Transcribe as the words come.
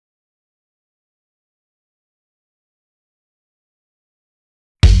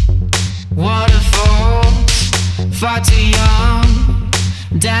Waterfalls, far too young.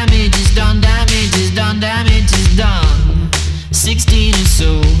 Damage is done, damage is done, damage is done. 16 and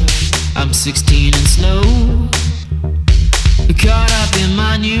so, I'm 16 and slow. Caught up in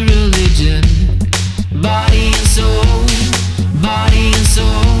my new religion. Body and soul, body and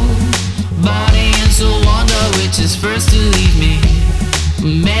soul, body and soul. Wonder which is first to leave me.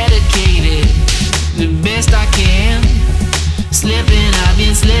 Medicated the best I can. Slipping,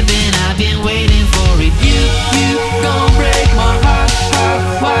 I've been waiting for it. You gon' break my heart,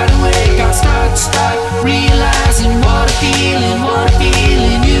 wide awake. I'll start realizing what I'm feeling, what I'm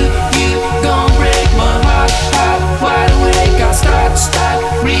feeling. You gon' break my heart, wide awake. I'll start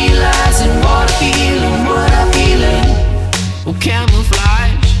realizing what I'm feeling, what I'm feeling. Well,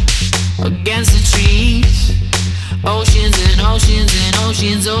 camouflage against the trees. Oceans and oceans and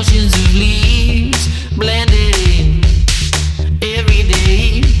oceans, oceans of leaves blended in every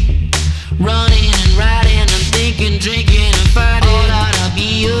day. Running and riding, I'm thinking, drinking and fighting. All out of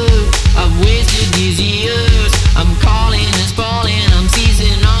beer, I've wasted these years. I'm calling and falling, I'm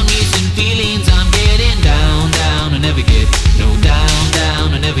seizing on recent feelings. I'm getting down, down, and never get no down,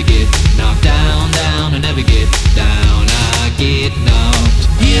 down, and never get knocked down, down, and never get down. I get knocked.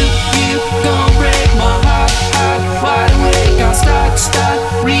 You gon' break my heart, wide awake. I'll start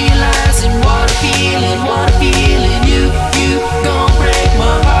realizing what I'm feeling, what I'm feeling. You gon' break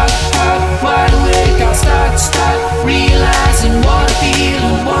my heart, wide awake. I'll start realizing what I'm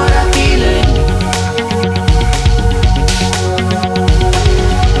feeling, what I'm feeling.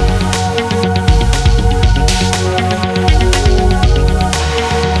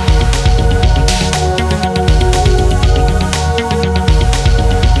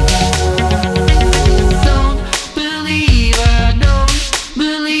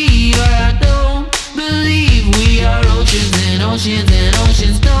 Oceans and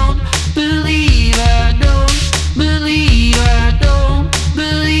oceans, don't believe, I don't believe, I don't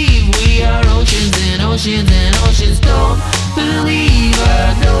believe we are oceans and oceans and oceans, don't believe,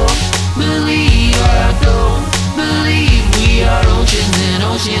 I don't believe, I don't believe we are oceans and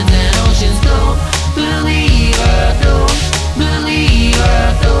oceans and oceans, don't believe, I don't believe,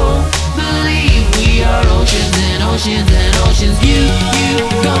 I don't believe we are oceans and oceans and